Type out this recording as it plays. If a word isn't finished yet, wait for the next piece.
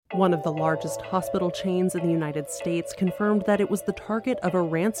One of the largest hospital chains in the United States confirmed that it was the target of a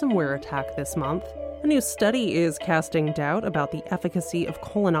ransomware attack this month. A new study is casting doubt about the efficacy of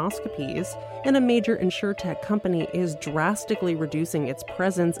colonoscopies, and a major insurtech company is drastically reducing its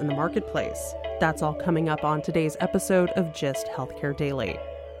presence in the marketplace. That's all coming up on today's episode of Gist Healthcare Daily.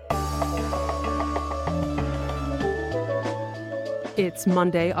 It's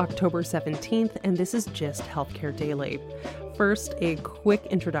Monday, October 17th, and this is Gist Healthcare Daily. First, a quick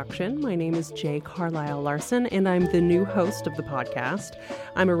introduction. My name is Jay Carlisle Larson, and I'm the new host of the podcast.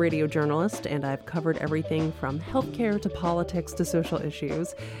 I'm a radio journalist, and I've covered everything from healthcare to politics to social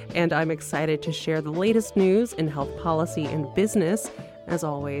issues. And I'm excited to share the latest news in health policy and business, as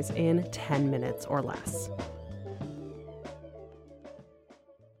always, in 10 minutes or less.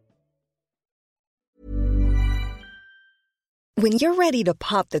 When you're ready to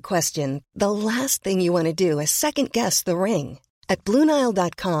pop the question, the last thing you want to do is second-guess the ring. At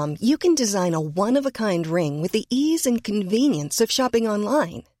BlueNile.com, you can design a one-of-a-kind ring with the ease and convenience of shopping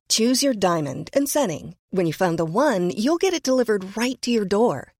online. Choose your diamond and setting. When you find the one, you'll get it delivered right to your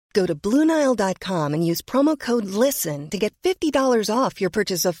door. Go to BlueNile.com and use promo code LISTEN to get $50 off your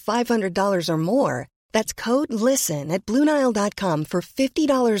purchase of $500 or more. That's code LISTEN at BlueNile.com for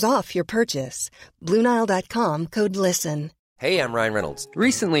 $50 off your purchase. BlueNile.com, code LISTEN. Hey, I'm Ryan Reynolds.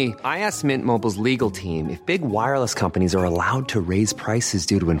 Recently, I asked Mint Mobile's legal team if big wireless companies are allowed to raise prices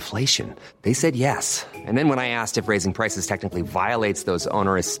due to inflation. They said yes. And then when I asked if raising prices technically violates those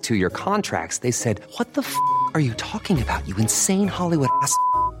onerous two-year contracts, they said, "What the f*** are you talking about, you insane Hollywood ass?"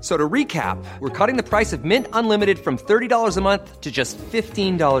 So to recap, we're cutting the price of Mint Unlimited from $30 a month to just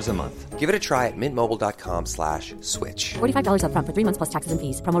 $15 a month. Give it a try at mintmobile.com/switch. $45 up front for 3 months plus taxes and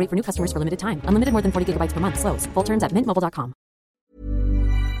fees. Promo rate for new customers for limited time. Unlimited more than 40 gigabytes per month. Slows full terms at mintmobile.com.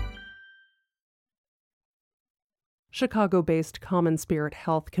 Chicago-based Common Spirit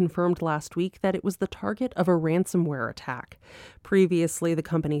Health confirmed last week that it was the target of a ransomware attack. Previously, the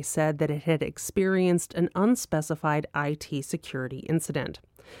company said that it had experienced an unspecified IT security incident.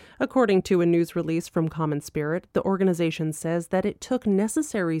 According to a news release from Common Spirit, the organization says that it took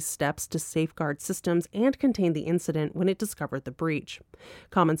necessary steps to safeguard systems and contain the incident when it discovered the breach.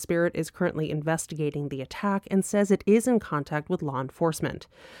 Common Spirit is currently investigating the attack and says it is in contact with law enforcement.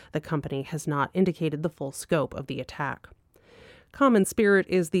 The company has not indicated the full scope of the attack. Common Spirit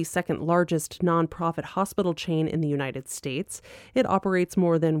is the second largest nonprofit hospital chain in the United States. It operates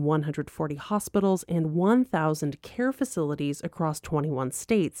more than 140 hospitals and 1,000 care facilities across 21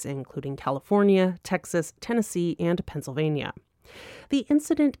 states, including California, Texas, Tennessee, and Pennsylvania. The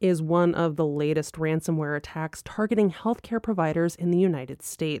incident is one of the latest ransomware attacks targeting healthcare providers in the United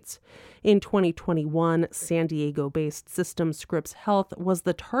States. In 2021, San Diego-based System Scripts Health was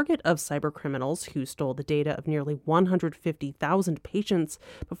the target of cybercriminals who stole the data of nearly 150,000 patients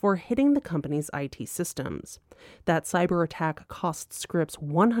before hitting the company's IT systems. That cyber attack cost Scripps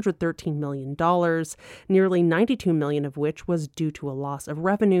 $113 million, nearly $92 million of which was due to a loss of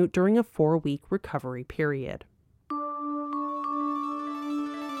revenue during a 4-week recovery period.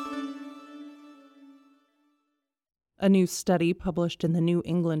 A new study published in the New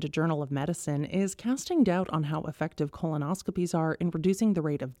England Journal of Medicine is casting doubt on how effective colonoscopies are in reducing the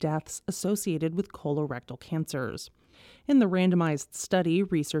rate of deaths associated with colorectal cancers. In the randomized study,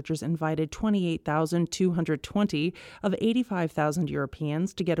 researchers invited 28,220 of 85,000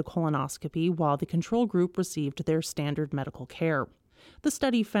 Europeans to get a colonoscopy while the control group received their standard medical care. The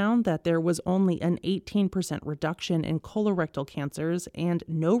study found that there was only an 18% reduction in colorectal cancers and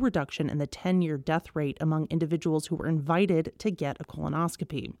no reduction in the 10-year death rate among individuals who were invited to get a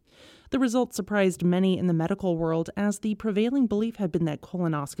colonoscopy. The results surprised many in the medical world, as the prevailing belief had been that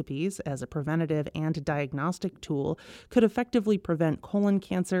colonoscopies, as a preventative and diagnostic tool, could effectively prevent colon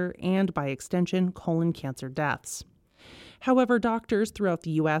cancer and, by extension, colon cancer deaths. However, doctors throughout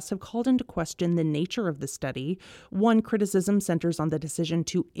the U.S. have called into question the nature of the study. One criticism centers on the decision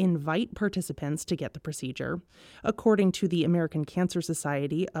to invite participants to get the procedure. According to the American Cancer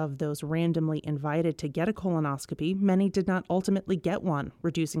Society, of those randomly invited to get a colonoscopy, many did not ultimately get one,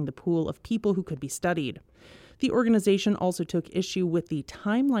 reducing the pool of people who could be studied. The organization also took issue with the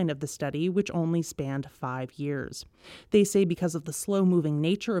timeline of the study, which only spanned 5 years. They say because of the slow-moving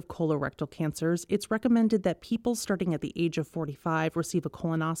nature of colorectal cancers, it's recommended that people starting at the age of 45 receive a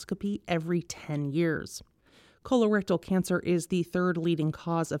colonoscopy every 10 years. Colorectal cancer is the third leading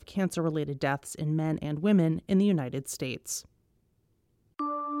cause of cancer-related deaths in men and women in the United States.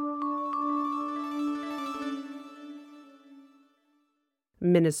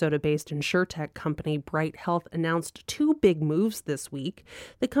 Minnesota-based insurtech company Bright Health announced two big moves this week.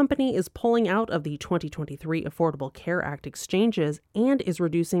 The company is pulling out of the 2023 Affordable Care Act exchanges and is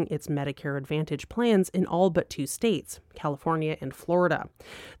reducing its Medicare Advantage plans in all but two states, California and Florida.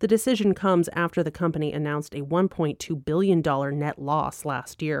 The decision comes after the company announced a $1.2 billion net loss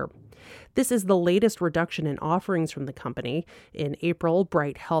last year. This is the latest reduction in offerings from the company. In April,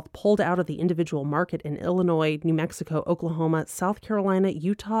 Bright Health pulled out of the individual market in Illinois, New Mexico, Oklahoma, South Carolina,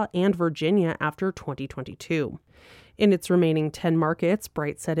 Utah, and Virginia after 2022. In its remaining 10 markets,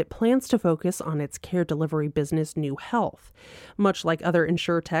 Bright said it plans to focus on its care delivery business, New Health. Much like other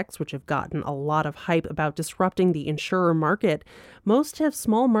insurtechs, which have gotten a lot of hype about disrupting the insurer market, most have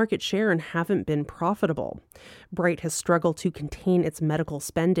small market share and haven't been profitable. Bright has struggled to contain its medical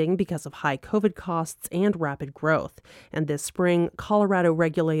spending because of high COVID costs and rapid growth. And this spring, Colorado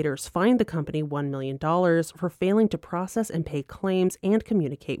regulators fined the company $1 million for failing to process and pay claims and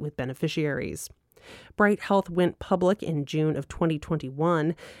communicate with beneficiaries. Bright Health went public in June of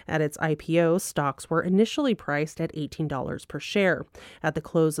 2021. At its IPO, stocks were initially priced at $18 per share. At the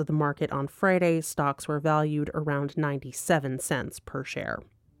close of the market on Friday, stocks were valued around 97 cents per share.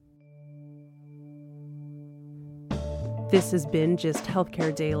 This has been Just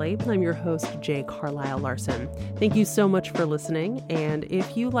Healthcare Daily. I'm your host, Jay Carlisle Larson. Thank you so much for listening. And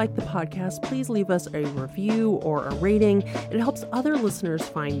if you like the podcast, please leave us a review or a rating. It helps other listeners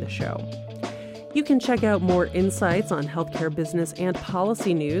find the show. You can check out more insights on healthcare business and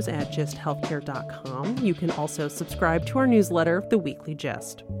policy news at justhealthcare.com. You can also subscribe to our newsletter, The Weekly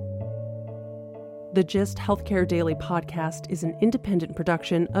Gist. The Just Healthcare Daily podcast is an independent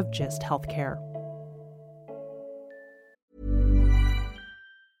production of Just Healthcare.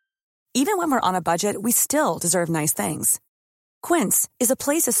 Even when we're on a budget, we still deserve nice things. Quince is a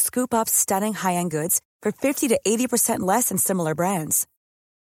place to scoop up stunning high-end goods for 50 to 80% less than similar brands.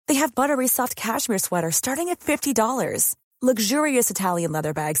 They have buttery soft cashmere sweaters starting at $50, luxurious Italian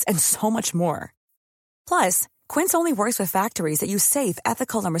leather bags, and so much more. Plus, Quince only works with factories that use safe,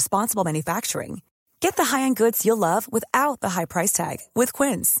 ethical, and responsible manufacturing. Get the high-end goods you'll love without the high price tag with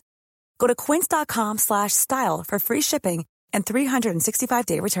Quince. Go to quince.com/style for free shipping and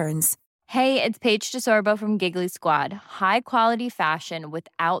 365-day returns. Hey, it's Paige DeSorbo from Giggly Squad. High quality fashion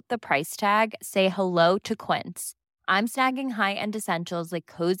without the price tag. Say hello to Quince. I'm snagging high-end essentials like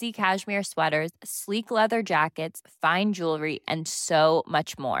cozy cashmere sweaters, sleek leather jackets, fine jewelry, and so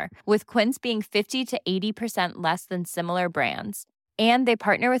much more. With Quince being 50 to 80% less than similar brands. And they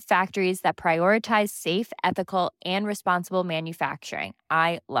partner with factories that prioritize safe, ethical, and responsible manufacturing.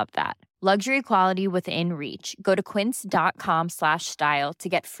 I love that. Luxury quality within reach. Go to quince.com/style to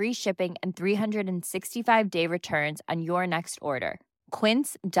get free shipping and 365-day returns on your next order.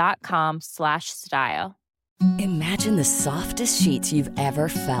 Quince.com/style. Imagine the softest sheets you've ever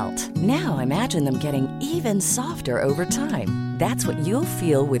felt. Now imagine them getting even softer over time. That's what you'll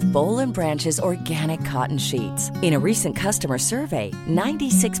feel with Boll & Branch's organic cotton sheets. In a recent customer survey,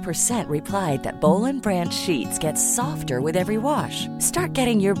 96% replied that Boll & Branch sheets get softer with every wash. Start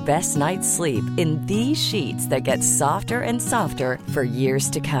getting your best night's sleep in these sheets that get softer and softer for years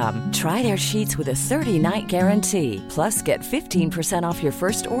to come. Try their sheets with a 30-night guarantee. Plus, get 15% off your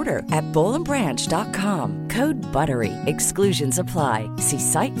first order at bollandbranch.com. Code BUTTERY. Exclusions apply. See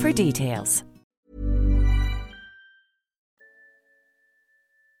site for details.